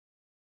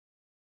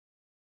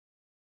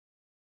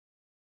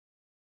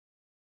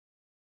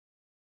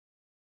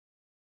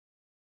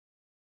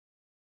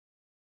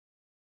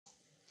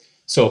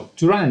So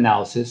to run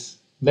analysis,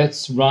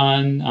 let's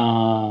run,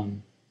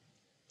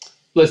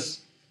 let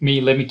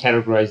me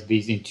categorize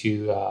these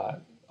into, I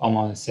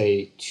want to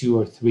say 2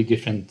 or 3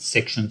 different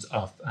sections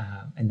of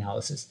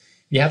analysis.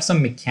 We have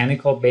some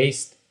mechanical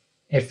based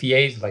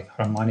FEAs like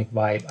harmonic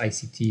vibe,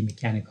 ICT,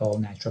 mechanical,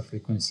 natural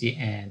frequency,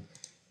 and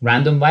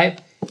random vibe,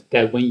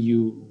 that when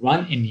you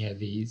run any of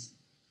these,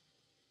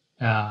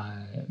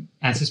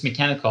 Ansys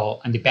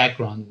Mechanical in the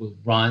background will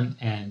run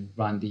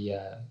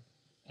the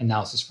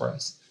analysis for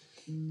us.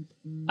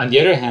 On the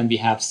other hand, we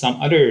have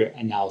some other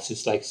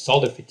analysis like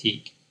solder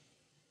fatigue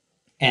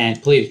and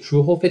plated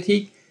through hole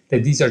fatigue,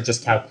 that these are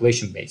just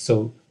calculation based.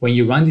 So when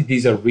you run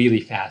these are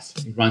really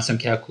fast. You run some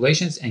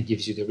calculations and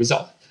gives you the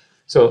result.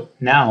 So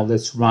now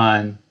let's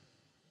run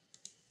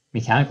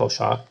mechanical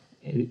shock.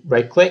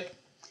 Right click,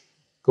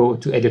 go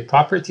to edit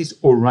properties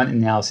or run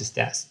analysis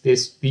task.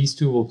 These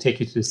two will take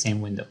you to the same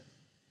window.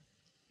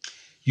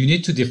 You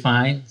need to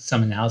define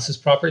some analysis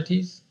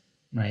properties,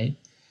 right?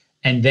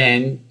 And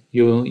then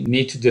you'll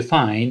need to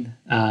define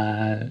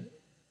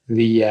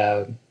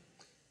the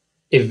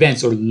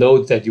events or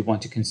loads that you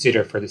want to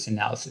consider for this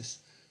analysis.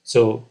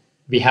 So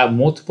we have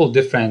multiple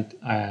different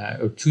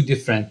or 2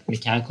 different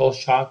mechanical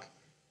shock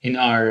in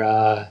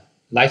our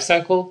life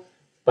cycle,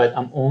 but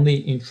I'm only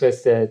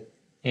interested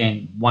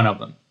in one of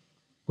them,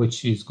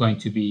 which is going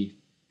to be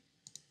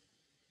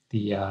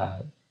the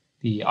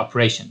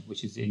operation,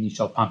 which is the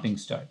initial pumping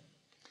start.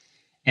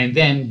 And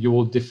then you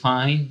will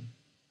define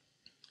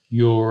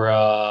your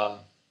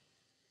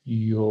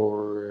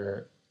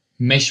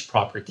mesh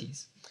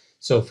properties.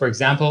 So for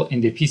example, in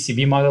the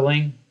PCB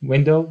modeling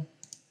window,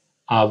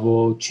 I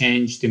will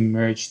change the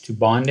merge to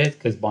bonded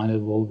because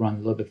bonded will run a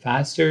little bit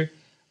faster.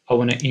 I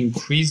want to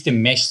increase the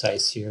mesh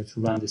size here to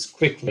run this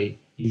quickly.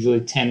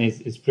 Usually 10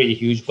 is pretty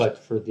huge, but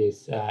for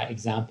this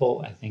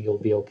example, I think it'll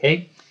be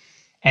okay.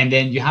 And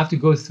then you have to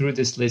go through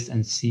this list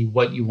and see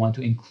what you want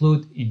to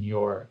include in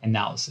your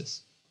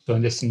analysis. So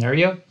in this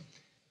scenario,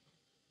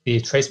 the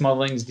trace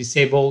modeling is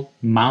disabled,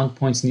 mount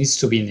points needs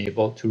to be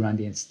enabled to run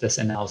this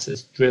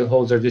analysis. Drill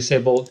holes are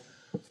disabled,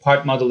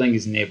 part modeling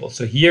is enabled.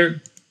 So here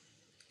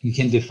you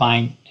can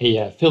define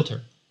a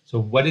filter. So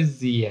what is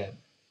the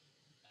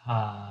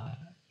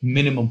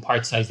minimum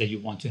part size that you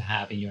want to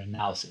have in your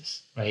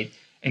analysis, right?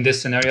 In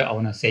this scenario, I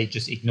want to say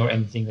just ignore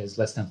anything that is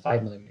less than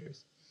 5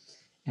 millimeters.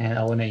 And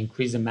I want to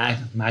increase the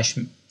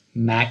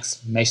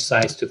max mesh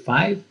size to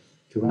 5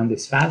 to run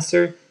this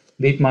faster.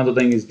 Lead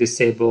modeling is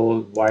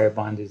disabled, wire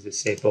bond is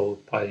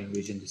disabled, piling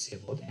region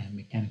disabled, and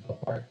mechanical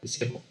part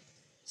disabled.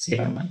 Save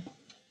and run.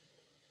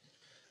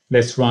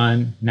 Let's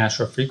run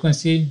natural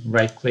frequency,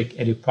 right click,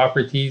 edit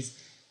properties.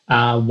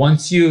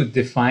 Once you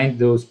define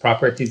those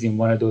properties in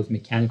one of those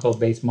mechanical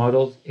based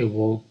models, it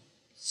will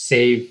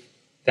save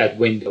that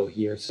window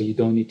here. So you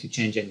don't need to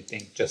change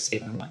anything, just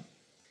save and run.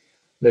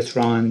 Let's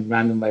run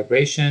random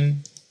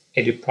vibration,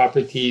 edit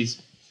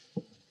properties.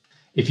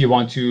 If you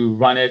want to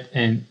run it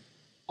in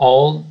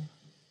all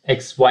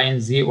X, Y,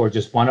 and Z, or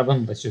just one of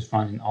them, let's just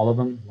run in all of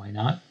them. Why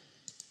not?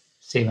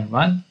 Save and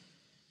run.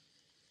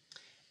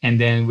 And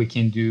then we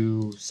can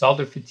do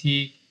solder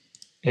fatigue,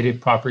 edit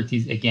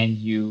properties. Again,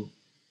 you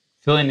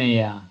fill in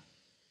a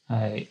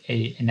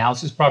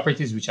analysis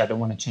properties, which I don't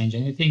want to change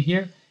anything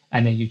here.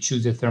 And then you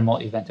choose the thermal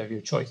event of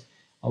your choice.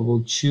 I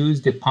will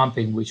choose the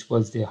pumping, which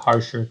was the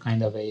harsher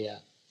kind of a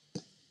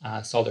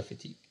solder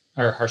fatigue,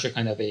 or harsher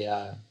kind of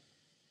a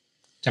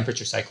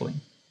temperature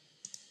cycling.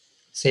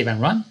 Save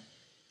and run.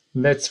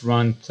 Let's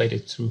run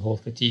plated through hole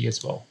fatigue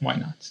as well. Why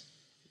not?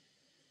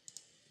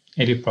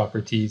 Edit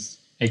properties.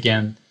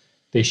 Again,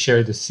 they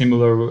share the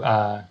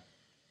similar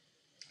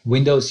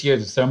windows here,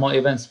 the thermal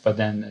events, but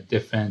then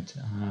different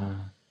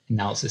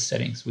analysis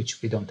settings,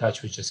 which we don't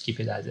touch. We just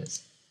keep it as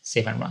is.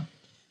 Save and run.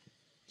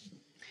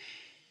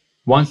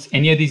 Once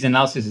any of these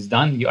analysis is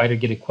done, you either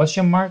get a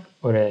question mark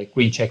or a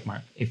green check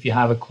mark. If you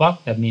have a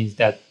clock, that means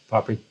that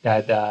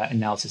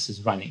analysis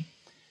is running.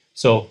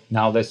 So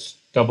now let's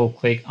double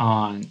click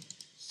on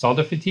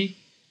solder fatigue.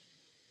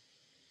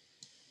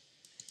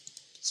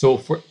 So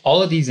for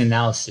all of these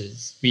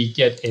analyses, we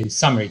get a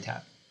summary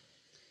tab,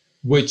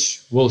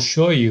 which will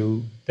show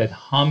you that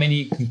how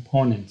many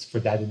components for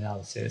that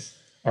analysis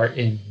are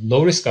in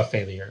low risk of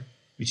failure,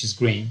 which is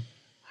green,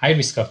 high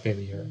risk of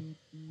failure,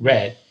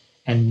 red,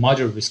 and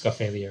moderate risk of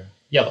failure,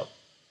 yellow.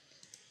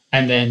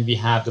 And then we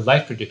have the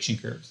life prediction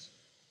curves.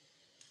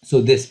 So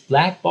this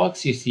black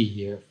box you see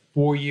here,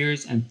 4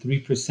 years and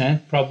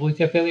 3%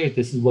 probability of failure,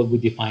 this is what we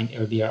defined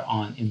earlier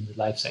on in the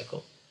life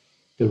cycle.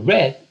 The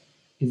red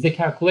is the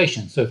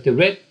calculation. So if the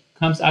red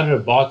comes out of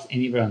the box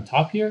anywhere on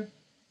top here,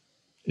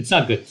 it's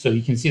not good. So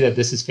you can see that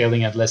this is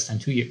failing at less than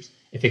 2 years.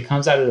 If it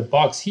comes out of the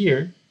box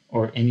here,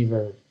 or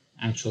anywhere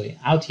actually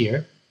out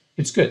here,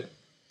 it's good.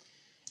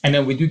 And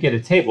then we do get a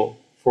table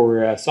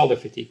for solder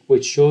fatigue,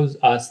 which shows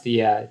us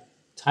the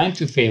time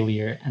to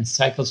failure and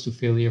cycles to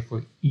failure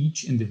for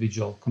each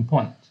individual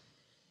component.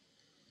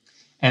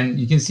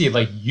 And you can see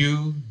like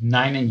U9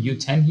 and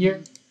U10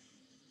 here,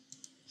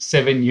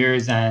 7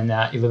 years and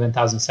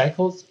 11,000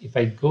 cycles. If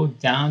I go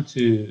down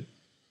to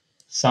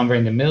somewhere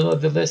in the middle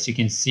of the list, you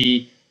can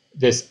see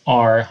This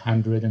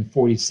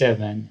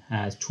R147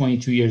 has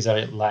 22 years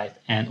of life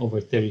and over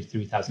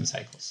 33,000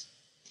 cycles.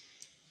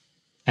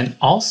 And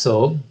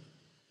also,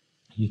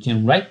 you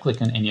can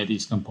right-click on any of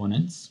these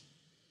components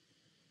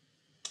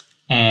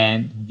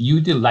and view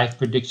the life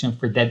prediction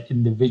for that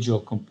individual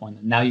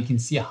component. Now you can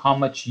see how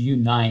much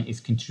U9 is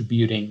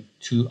contributing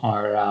to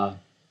our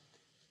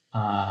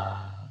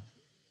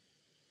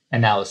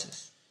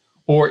analysis.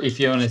 Or if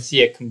you want to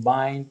see a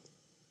combined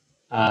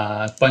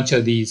bunch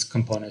of these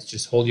components,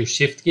 just hold your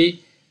Shift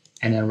key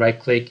and then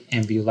right-click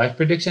and view life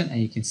prediction, and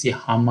you can see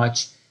how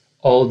much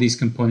all these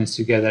components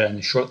together and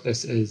the short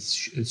list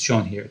is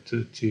shown here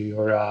to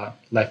your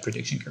life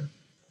prediction curve.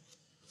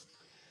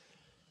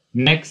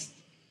 Next,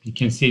 you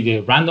can see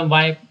the random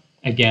vibe.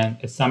 Again,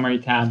 a summary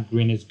tab,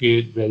 green is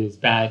good, red is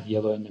bad,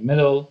 yellow in the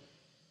middle,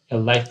 a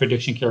life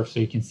prediction curve. So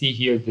you can see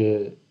here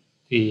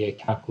the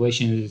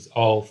calculation is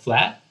all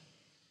flat,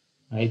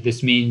 right?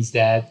 This means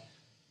that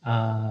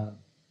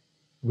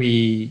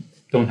we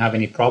don't have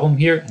any problem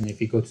here. And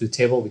if you go to the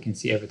table, we can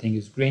see everything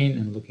is green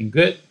and looking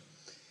good.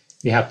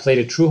 We have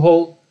plated true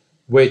hole,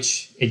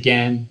 which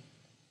again,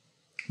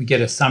 we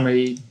get a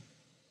summary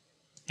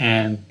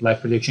and life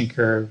prediction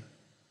curve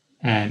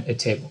and a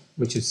table,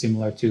 which is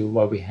similar to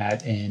what we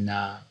had in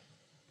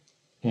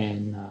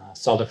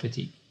solder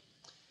fatigue.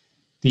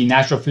 The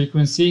natural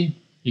frequency,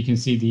 you can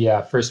see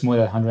the first mode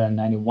at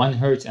 191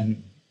 hertz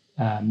and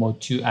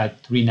mode 2 at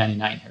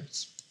 399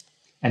 hertz.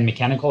 And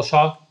mechanical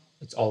shock,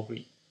 it's all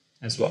green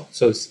as well.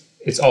 So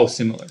it's all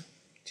similar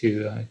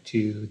to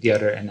the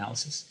other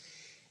analysis.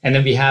 And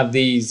then we have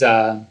these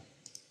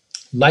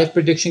life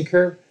prediction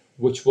curve,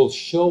 which will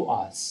show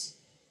us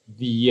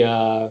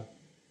the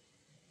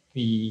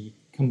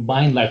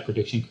combined life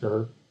prediction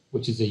curve,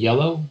 which is the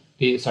yellow,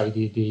 the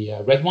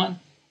red one.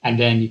 And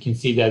then you can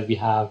see that we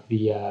have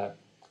the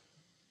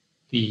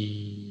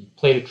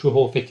plated true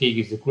hole fatigue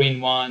is the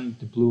green one.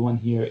 The blue one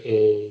here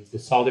is the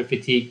solder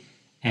fatigue,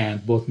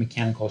 and both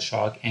mechanical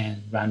shock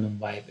and random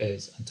vibe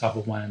is on top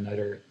of one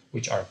another,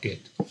 which are good.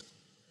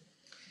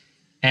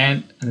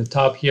 And on the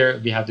top here,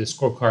 we have the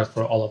scorecard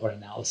for all of our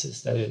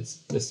analysis that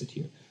is listed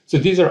here. So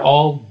these are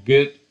all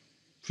good,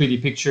 pretty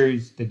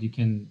pictures that you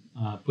can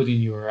put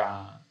in your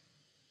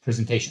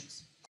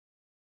presentations.